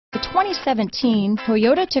2017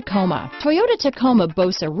 Toyota Tacoma. Toyota Tacoma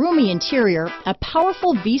boasts a roomy interior, a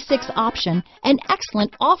powerful V6 option, and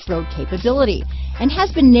excellent off-road capability, and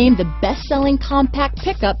has been named the best-selling compact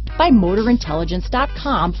pickup by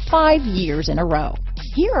MotorIntelligence.com 5 years in a row.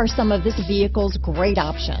 Here are some of this vehicle's great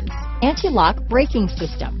options: anti-lock braking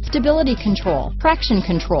system, stability control, traction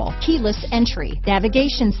control, keyless entry,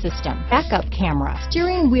 navigation system, backup camera,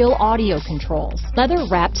 steering wheel audio controls,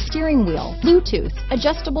 leather-wrapped steering wheel, Bluetooth,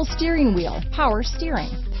 adjustable steering wheel, power steering,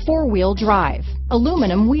 four-wheel drive,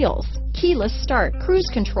 aluminum wheels, keyless start, cruise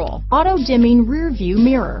control, auto-dimming rear-view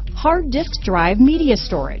mirror, hard disk drive media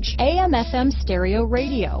storage, AM/FM stereo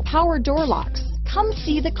radio, power door locks. Come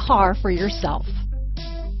see the car for yourself.